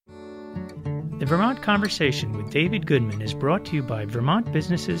The Vermont Conversation with David Goodman is brought to you by Vermont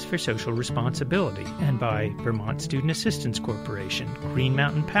Businesses for Social Responsibility and by Vermont Student Assistance Corporation, Green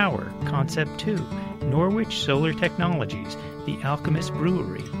Mountain Power, Concept 2, Norwich Solar Technologies, The Alchemist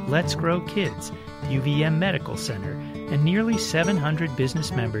Brewery, Let's Grow Kids, UVM Medical Center, and nearly 700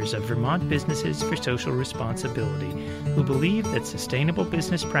 business members of Vermont Businesses for Social Responsibility who believe that sustainable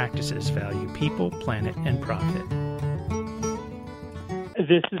business practices value people, planet, and profit.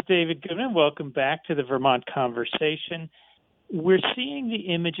 This is David Goodman. Welcome back to the Vermont Conversation. We're seeing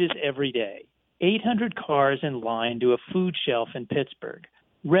the images every day. 800 cars in line to a food shelf in Pittsburgh.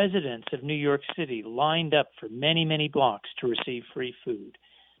 Residents of New York City lined up for many, many blocks to receive free food.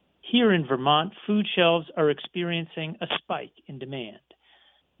 Here in Vermont, food shelves are experiencing a spike in demand.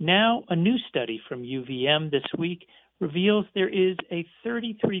 Now, a new study from UVM this week reveals there is a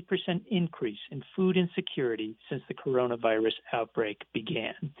 33% increase in food insecurity since the coronavirus outbreak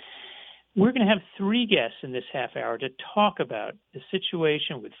began. We're going to have three guests in this half hour to talk about the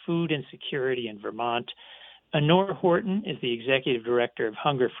situation with food insecurity in Vermont. Honora Horton is the Executive Director of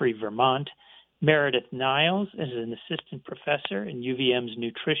Hunger Free Vermont. Meredith Niles is an assistant professor in UVM's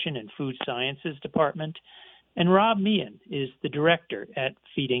Nutrition and Food Sciences Department. And Rob Meehan is the director at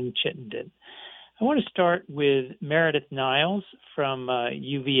Feeding Chittenden. I want to start with Meredith Niles from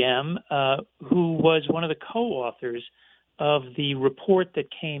UVM, who was one of the co-authors of the report that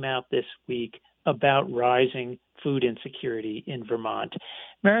came out this week about rising food insecurity in Vermont.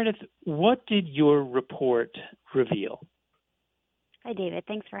 Meredith, what did your report reveal? Hi, David.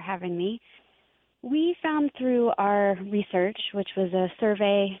 Thanks for having me. We found through our research, which was a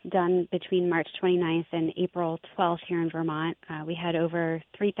survey done between March 29th and April 12th here in Vermont, we had over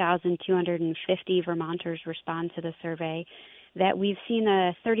 3,250 Vermonters respond to the survey, that we've seen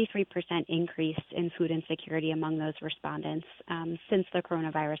a 33% increase in food insecurity among those respondents since the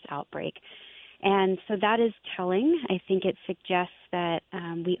coronavirus outbreak. And so that is telling. I think it suggests that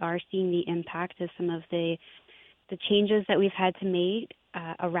we are seeing the impact of some of the changes that we've had to make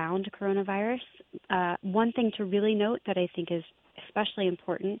around coronavirus. One thing to really note that I think is especially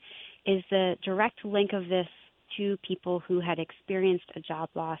important is the direct link of this to people who had experienced a job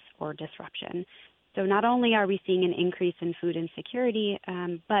loss or disruption. So not only are we seeing an increase in food insecurity,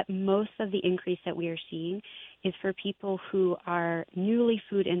 but most of the increase that we are seeing is for people who are newly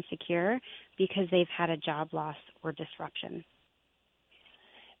food insecure because they've had a job loss or disruption.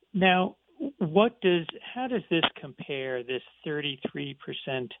 Now, how does this compare, this 33%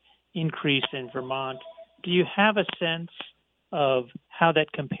 increase in Vermont? Do you have a sense of how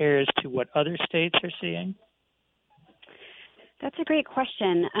that compares to what other states are seeing? That's a great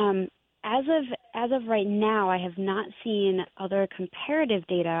question. As of right now, I have not seen other comparative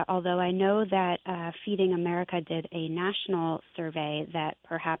data, although I know that Feeding America did a national survey that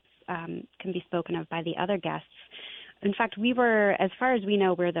perhaps can be spoken of by the other guests. In fact, we were, as far as we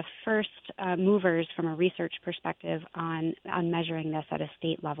know, we're the first movers from a research perspective on measuring this at a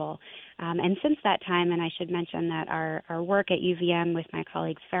state level. And since that time, and I should mention that our work at UVM with my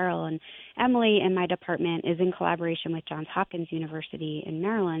colleagues Farrell and Emily in my department is in collaboration with Johns Hopkins University in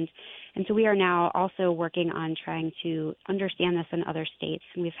Maryland. And so we are now also working on trying to understand this in other states.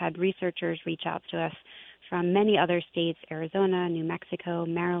 And we've had researchers reach out to us from many other states, Arizona, New Mexico,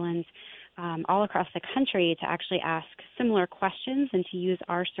 Maryland, all across the country to actually ask similar questions and to use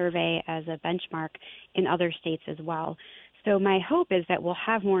our survey as a benchmark in other states as well. So my hope is that we'll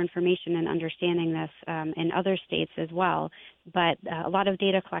have more information and understanding this in other states as well. But a lot of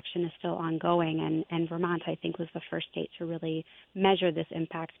data collection is still ongoing, and Vermont, I think, was the first state to really measure this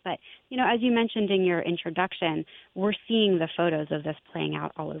impact. But, as you mentioned in your introduction, we're seeing the photos of this playing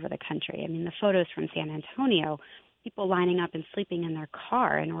out all over the country. I mean, the photos from San Antonio, people lining up and sleeping in their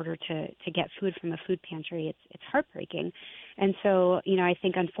car in order to get food from a food pantry, it's heartbreaking. And so, I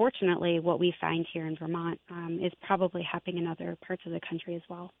think unfortunately what we find here in Vermont is probably happening in other parts of the country as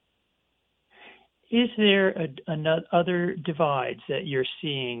well. Is there other divides that you're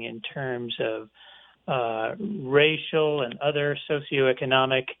seeing in terms of racial and other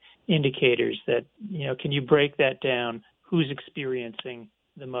socioeconomic indicators that, can you break that down? Who's experiencing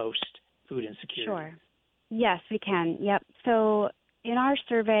the most food insecurity? Sure. Yes, we can. Yep. So in our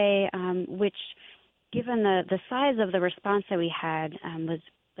survey, which given the size of the response that we had was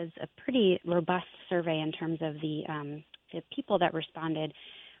a pretty robust survey in terms of the people that responded,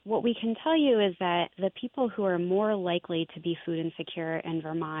 what we can tell you is that the people who are more likely to be food insecure in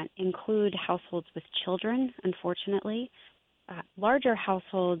Vermont include households with children, unfortunately, larger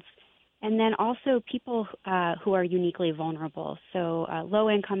households, and then also people who are uniquely vulnerable, so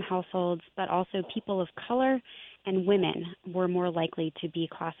low-income households, but also people of color and women were more likely to be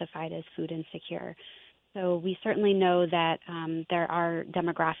classified as food insecure. So we certainly know that there are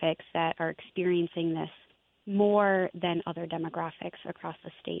demographics that are experiencing this more than other demographics across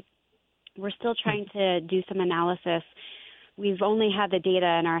the state. We're still trying to do some analysis. We've only had the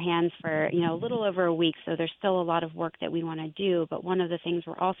data in our hands for, a little over a week, so there's still a lot of work that we want to do. But one of the things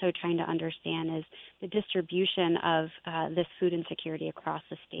we're also trying to understand is the distribution of this food insecurity across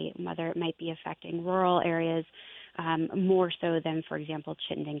the state, and whether it might be affecting rural areas more so than, for example,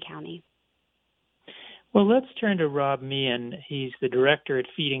 Chittenden County. Well, let's turn to Rob Meehan. He's the director at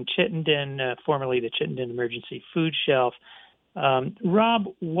Feeding Chittenden, formerly the Chittenden Emergency Food Shelf. Rob,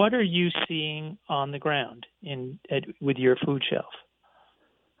 what are you seeing on the ground with your food shelf?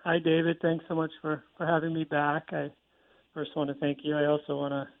 Hi, David. Thanks so much for having me back. I first want to thank you. I also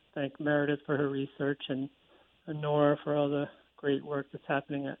want to thank Meredith for her research and Nora for all the great work that's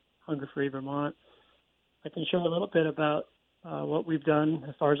happening at Hunger Free Vermont. I can share a little bit about what we've done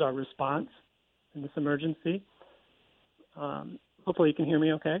as far as our response in this emergency. Hopefully you can hear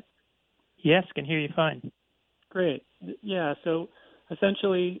me okay. Yes, can hear you fine. Great. Yeah, so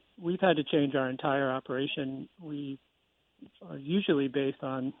essentially we've had to change our entire operation. We are usually based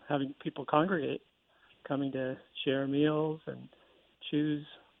on having people congregate, coming to share meals and choose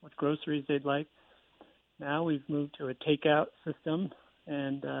what groceries they'd like. Now we've moved to a takeout system,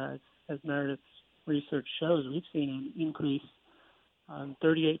 and as Meredith's research shows, we've seen an increase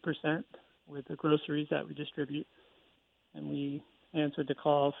 38% with the groceries that we distribute. And we answered the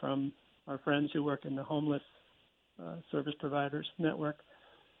call from our friends who work in the homeless service providers network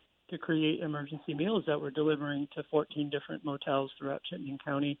to create emergency meals that we're delivering to 14 different motels throughout Chittenden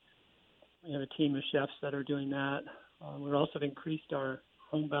County. We have a team of chefs that are doing that. We've also increased our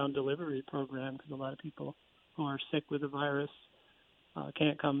homebound delivery program because a lot of people who are sick with the virus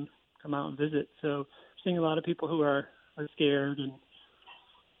can't come out and visit. So we're seeing a lot of people who are scared and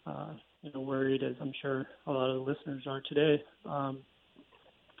worried, as I'm sure a lot of the listeners are today.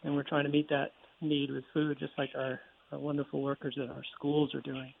 And we're trying to meet that need with food, just like our wonderful workers at our schools are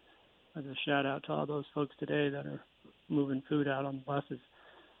doing. As a shout out to all those folks today that are moving food out on buses.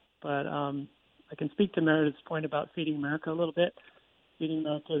 But I can speak to Meredith's point about Feeding America a little bit. Feeding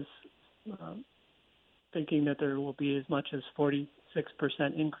America is thinking that there will be as much as 46%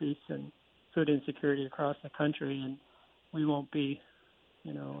 increase in food insecurity across the country, and we won't be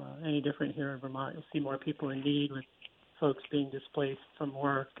any different here in Vermont. You'll see more people in need, with folks being displaced from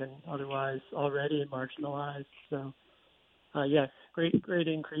work and otherwise already marginalized. So, great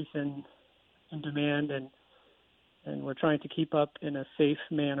increase in demand, and we're trying to keep up in a safe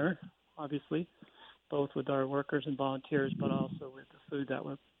manner, obviously, both with our workers and volunteers, but also with the food that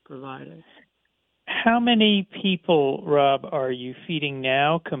we're providing. How many people, Rob, are you feeding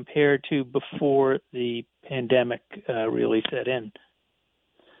now compared to before the pandemic really set in?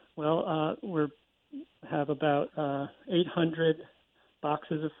 Well, we have about 800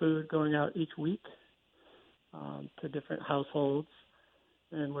 boxes of food going out each week to different households,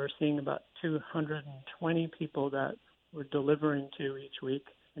 and we're seeing about 220 people that we're delivering to each week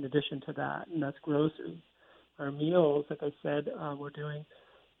in addition to that, and that's groceries. Our meals, like I said, we're doing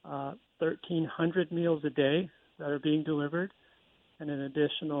 1,300 meals a day that are being delivered, and an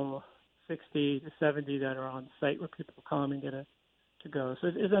additional 60 to 70 that are on site where people come and get to go. So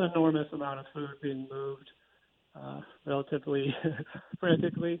it's an enormous amount of food being moved relatively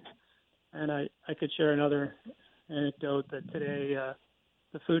frantically. And I could share another anecdote that today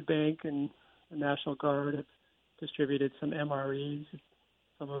the food bank and the National Guard have distributed some MREs at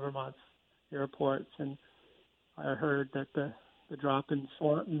some of Vermont's airports, and I heard that the drop in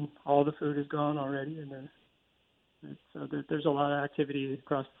sort and all the food is gone already, and so there's a lot of activity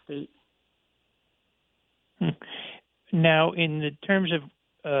across the state. Now, in the terms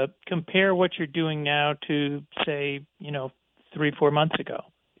of compare what you're doing now to, say, 3-4 months ago.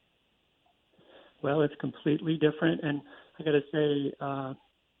 Well, it's completely different, and I got to say,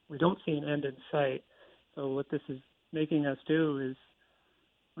 we don't see an end in sight. So what this is making us do is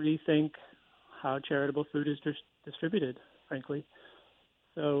rethink how charitable food is distributed, frankly.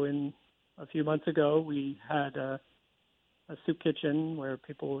 So a few months ago, we had a soup kitchen where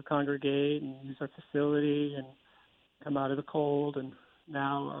people would congregate and use our facility and come out of the cold, and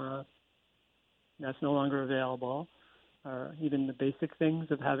now that's no longer available. Even the basic things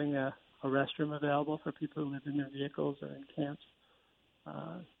of having a restroom available for people who live in their vehicles or in camps.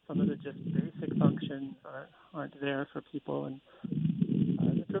 Some of the just basic functions aren't there for people, and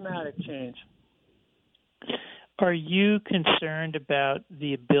it's a dramatic change. Are you concerned about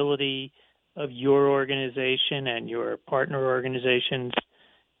the ability of your organization and your partner organizations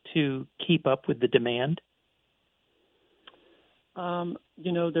to keep up with the demand?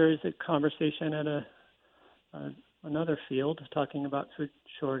 There is a conversation at another field talking about food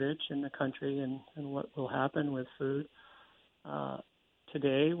shortage in the country and what will happen with food.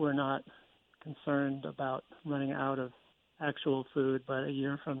 Today, we're not concerned about running out of actual food, but a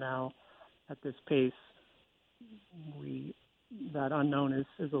year from now, at this pace, that unknown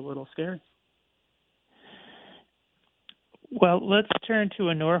is a little scary. Well, let's turn to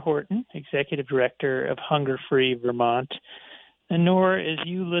Honor Horton, Executive Director of Hunger Free Vermont. Honor, as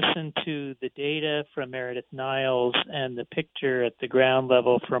you listen to the data from Meredith Niles and the picture at the ground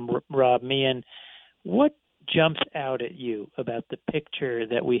level from Rob Meehan, what jumps out at you about the picture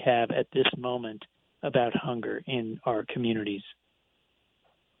that we have at this moment about hunger in our communities?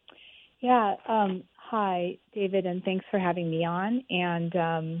 Yeah. Hi, David, and thanks for having me on.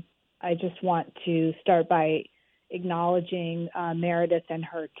 And I just want to start by acknowledging Meredith and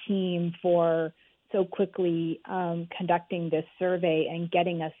her team for so quickly conducting this survey and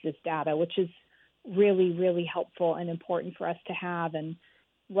getting us this data, which is really, really helpful and important for us to have. And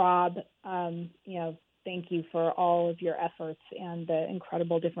Rob, thank you for all of your efforts and the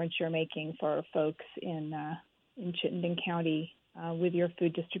incredible difference you're making for folks in Chittenden County with your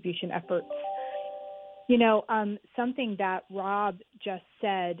food distribution efforts. Something that Rob just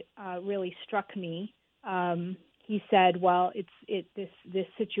said really struck me. He said, "Well, this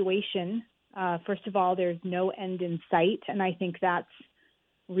situation. First of all, there's no end in sight, and I think that's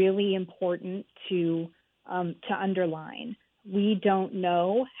really important to underline. We don't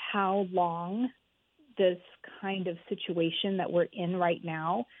know how long this kind of situation that we're in right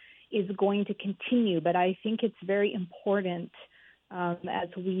now is going to continue, but I think it's very important as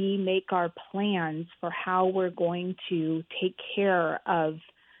we make our plans for how we're going to take care of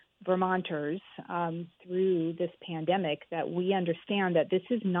Vermonters through this pandemic, that we understand that this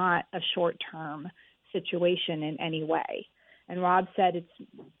is not a short-term situation in any way." And Rob said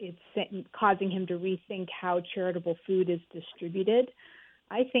it's causing him to rethink how charitable food is distributed.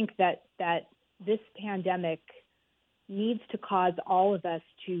 I think that this pandemic needs to cause all of us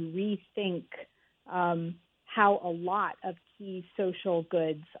to rethink how a lot of key social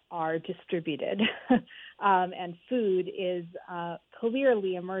goods are distributed. And food is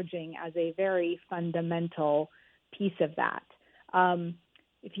clearly emerging as a very fundamental piece of that.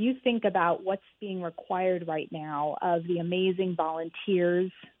 If you think about what's being required right now of the amazing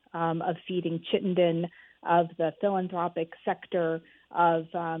volunteers of Feeding Chittenden, of the philanthropic sector, of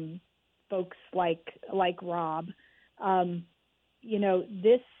folks like Rob,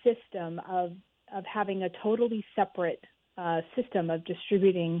 this system of having a totally separate system of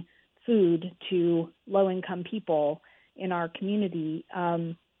distributing food to low-income people in our community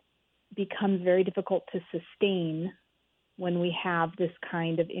becomes very difficult to sustain when we have this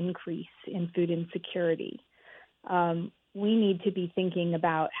kind of increase in food insecurity. We need to be thinking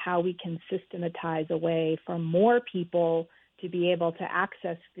about how we can systematize a way for more people to be able to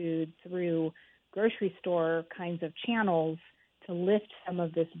access food through grocery store kinds of channels to lift some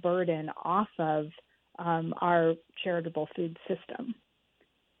of this burden off of our charitable food system.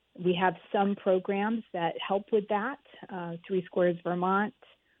 We have some programs that help with that, Three Squares Vermont,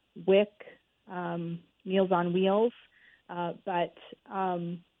 WIC, Meals on Wheels, but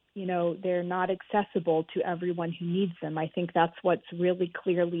they're not accessible to everyone who needs them. I think that's what's really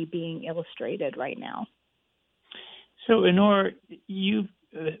clearly being illustrated right now. So, Honor, you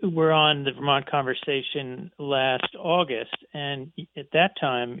were on the Vermont Conversation last August, and at that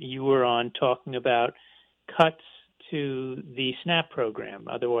time you were on talking about cuts to the SNAP program,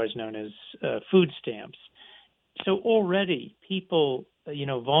 otherwise known as food stamps. So already people,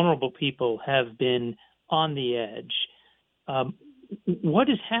 vulnerable people have been on the edge. What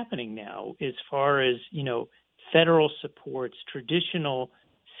is happening now as far as, federal supports, traditional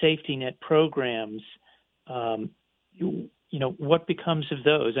safety net programs? What becomes of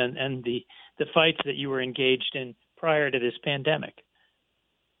those and the fights that you were engaged in prior to this pandemic?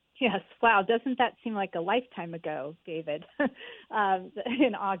 Yes. Wow. Doesn't that seem like a lifetime ago, David,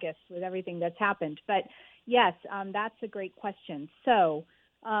 in August with everything that's happened? But yes, that's a great question. So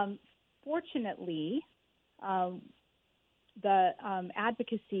fortunately, the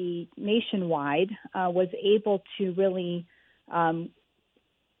advocacy nationwide was able to really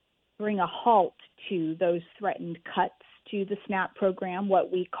bring a halt to those threatened cuts to the SNAP program,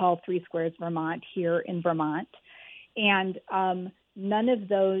 what we call Three Squares Vermont here in Vermont. And none of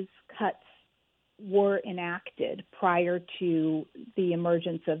those cuts were enacted prior to the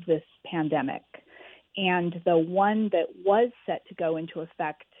emergence of this pandemic. And the one that was set to go into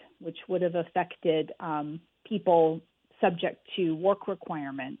effect, which would have affected people subject to work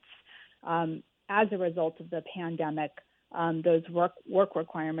requirements as a result of the pandemic, those work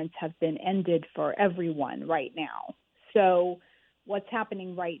requirements have been ended for everyone right now. So what's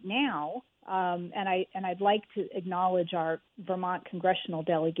happening right now, and I'd like to acknowledge our Vermont congressional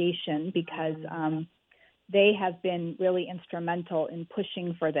delegation because they have been really instrumental in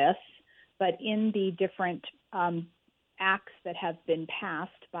pushing for this. But in the different acts that have been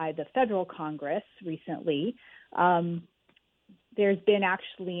passed by the federal Congress recently, there's been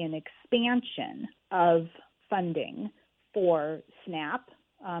actually an expansion of funding for SNAP,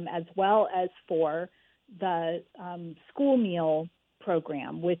 as well as for the school meal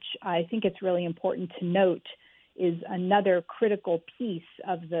program, which I think it's really important to note is another critical piece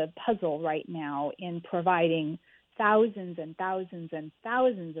of the puzzle right now in providing thousands and thousands and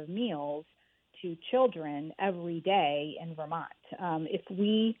thousands of meals to children every day in Vermont. If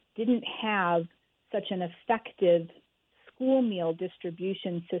we didn't have such an effective school meal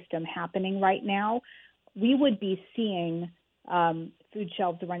distribution system happening right now, we would be seeing food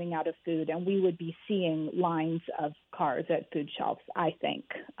shelves running out of food, and we would be seeing lines of cars at food shelves, I think.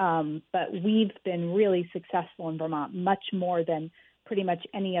 But we've been really successful in Vermont, much more than pretty much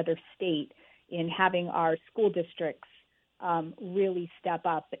any other state, in having our school districts really step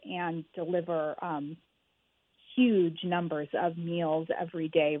up and deliver huge numbers of meals every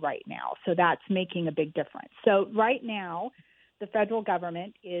day right now. So that's making a big difference. So right now, the federal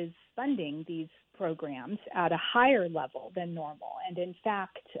government is funding these programs at a higher level than normal. And in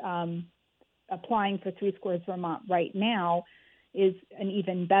fact, applying for Three Squares Vermont right now is an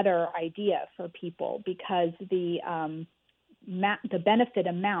even better idea for people because the benefit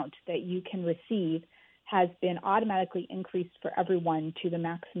amount that you can receive has been automatically increased for everyone to the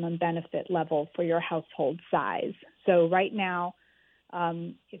maximum benefit level for your household size. So right now,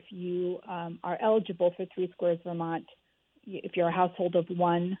 if you are eligible for Three Squares Vermont, if you're a household of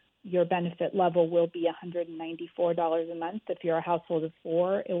one, your benefit level will be $194 a month. If you're a household of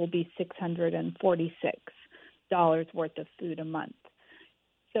four, it will be $646 worth of food a month.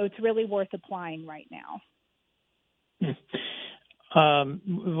 So it's really worth applying right now.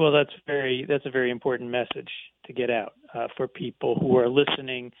 Well, that's a very important message to get out for people who are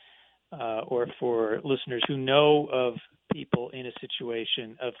listening, or for listeners who know of people in a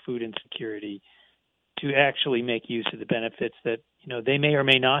situation of food insecurity, to actually make use of the benefits that they may or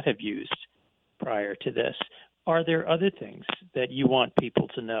may not have used prior to this. Are there other things that you want people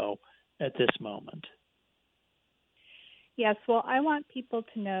to know at this moment? Yes, well, I want people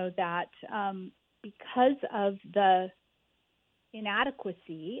to know that because of the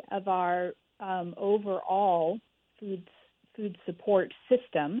inadequacy of our overall food support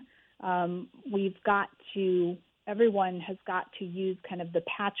system, everyone has got to use kind of the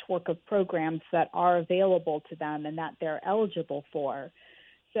patchwork of programs that are available to them and that they're eligible for.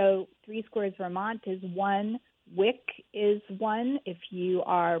 So Three Squares Vermont is one. WIC is one if you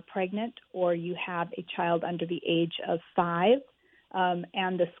are pregnant or you have a child under the age of 5.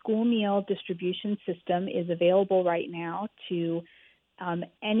 And the school meal distribution system is available right now to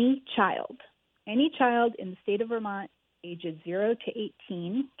any child. Any child in the state of Vermont, ages 0 to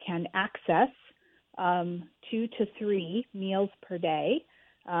 18, can access 2 to 3 meals per day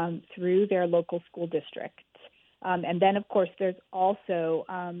through their local school district. And then, of course, there's also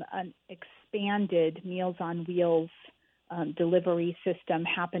an expanded Meals on Wheels delivery system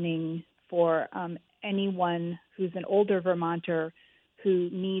happening for anyone who's an older Vermonter who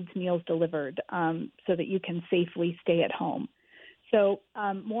needs meals delivered so that you can safely stay at home. So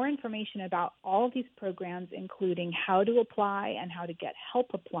more information about all of these programs, including how to apply and how to get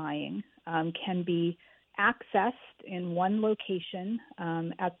help applying, can be accessed in one location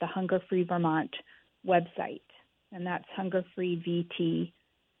at the Hunger Free Vermont website, and that's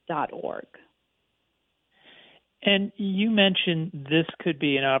hungerfreevt.org. And you mentioned this could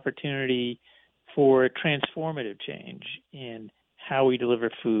be an opportunity for transformative change in how we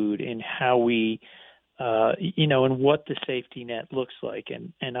deliver food, in how we, and what the safety net looks like.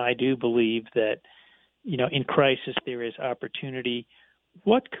 And I do believe that, in crisis there is opportunity.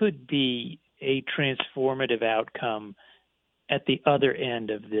 What could be a transformative outcome at the other end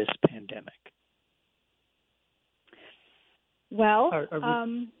of this pandemic? Well,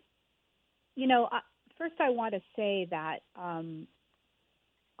 first I want to say that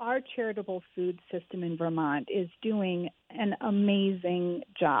our charitable food system in Vermont is doing an amazing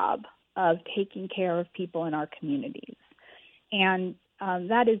job of taking care of people in our communities. And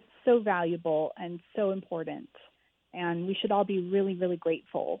that is so valuable and so important. And we should all be really, really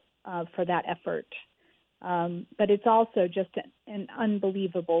grateful for that effort. But it's also just an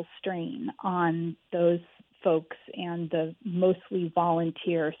unbelievable strain on those folks and the mostly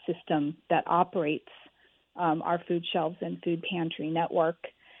volunteer system that operates our food shelves and food pantry network.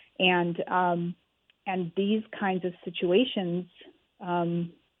 And these kinds of situations,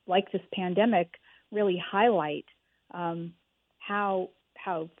 like this pandemic, really highlight how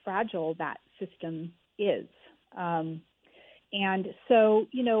fragile that system is. And so,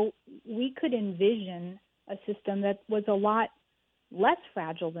 we could envision a system that was a lot less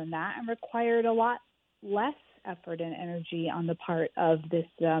fragile than that and required a lot less effort and energy on the part of this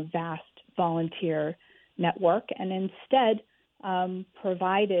vast volunteer network, and instead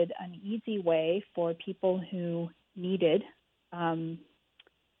provided an easy way for people who needed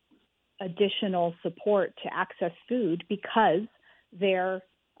additional support to access food because their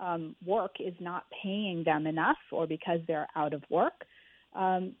work is not paying them enough, or because they're out of work,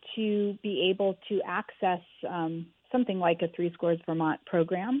 to be able to access something like a Three Scores Vermont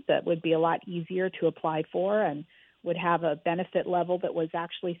program that would be a lot easier to apply for and would have a benefit level that was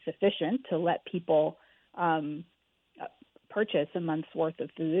actually sufficient to let people purchase a month's worth of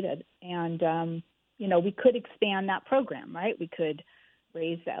food. And we could expand that program, right? We could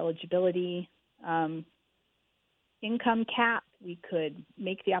raise the eligibility income cap. We could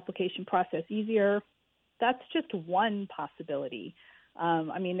make the application process easier. That's just one possibility.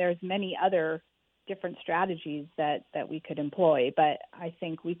 There's many other different strategies that we could employ, but I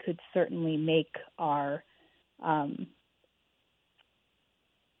think we could certainly make our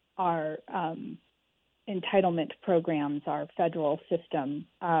entitlement programs, our federal system,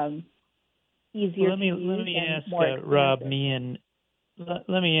 easier to use. Let me ask Rob Meehan.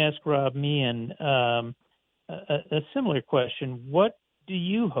 Let me ask Rob Meehan a similar question. What do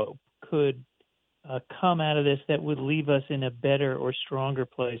you hope could come out of this that would leave us in a better or stronger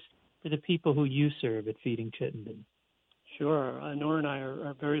place for the people who you serve at Feeding Chittenden? Sure. Nora and I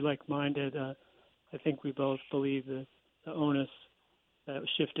are very like-minded. I think we both believe that the onus that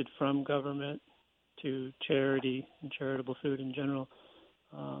shifted from government to charity and charitable food in general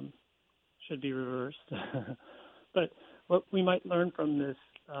should be reversed. But what we might learn from this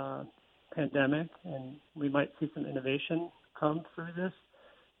pandemic, and we might see some innovation come through this,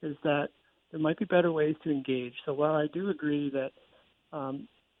 is that there might be better ways to engage. So while I do agree that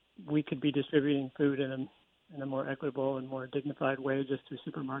we could be distributing food in a more equitable and more dignified way just through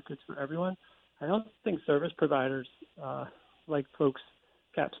supermarkets for everyone, I don't think service providers like folks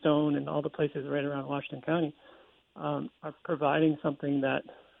Capstone and all the places right around Washington County are providing something that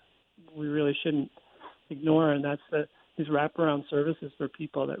we really shouldn't ignore, and that's these wraparound services for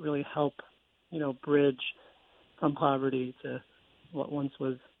people that really help, bridge from poverty to what once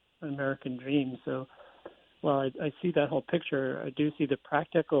was an American dream. So while I see that whole picture, I do see the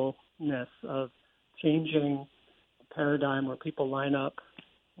practicalness of changing the paradigm where people line up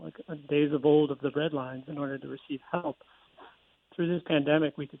like days of old of the bread lines in order to receive help. Through this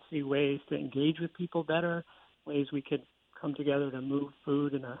pandemic, we could see ways to engage with people better, ways we could come together to move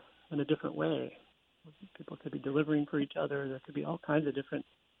food in a different way. People could be delivering for each other. There could be all kinds of different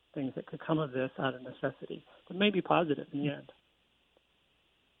things that could come of this out of necessity, but may be positive in the end.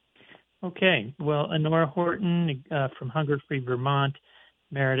 Okay. Well, Honora Horton from Hunger Free Vermont,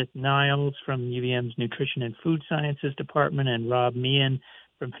 Meredith Niles from UVM's Nutrition and Food Sciences Department, and Rob Meehan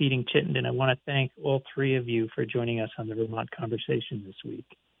from Feeding Chittenden. I want to thank all three of you for joining us on the Vermont Conversation this week.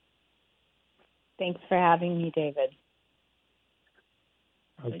 Thanks for having me, David.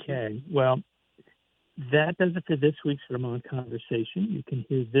 Okay. Well, that does it for this week's Vermont Conversation. You can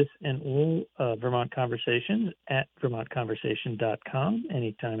hear this and all Vermont Conversations at vermontconversation.com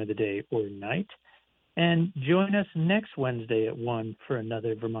any time of the day or night. And join us next Wednesday at 1 for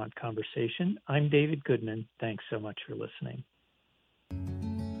another Vermont Conversation. I'm David Goodman. Thanks so much for listening.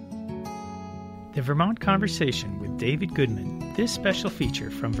 The Vermont Conversation with David Goodman. This special feature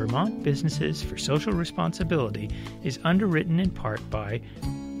from Vermont Businesses for Social Responsibility is underwritten in part by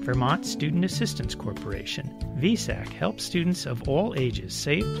Vermont Student Assistance Corporation. VSAC helps students of all ages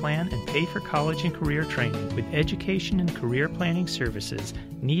save, plan, and pay for college and career training with education and career planning services,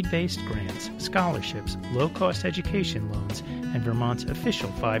 need-based grants, scholarships, low-cost education loans, and Vermont's official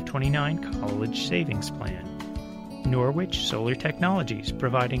 529 college savings plan. Norwich Solar Technologies,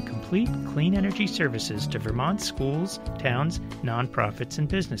 providing complete clean energy services to Vermont schools, towns, nonprofits, and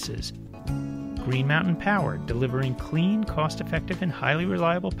businesses. Green Mountain Power, delivering clean, cost-effective, and highly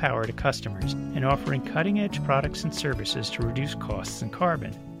reliable power to customers and offering cutting-edge products and services to reduce costs and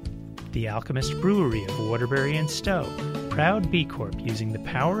carbon. The Alchemist Brewery of Waterbury and Stowe, proud B Corp using the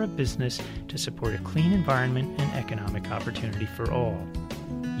power of business to support a clean environment and economic opportunity for all.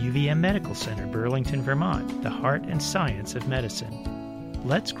 UVM Medical Center, Burlington, Vermont, the heart and science of medicine.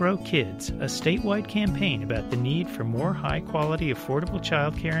 Let's Grow Kids, a statewide campaign about the need for more high-quality, affordable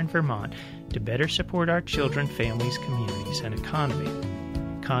childcare in Vermont, to better support our children, families, communities, and economy.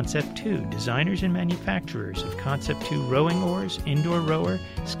 Concept 2, designers and manufacturers of Concept 2 rowing oars, indoor rower,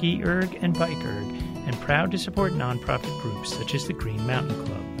 ski erg, and bike erg, and proud to support nonprofit groups such as the Green Mountain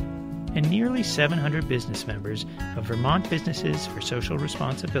Club. And nearly 700 business members of Vermont Businesses for Social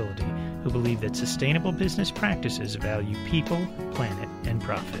Responsibility who believe that sustainable business practices value people, planet, and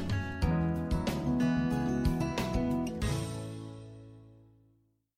profit.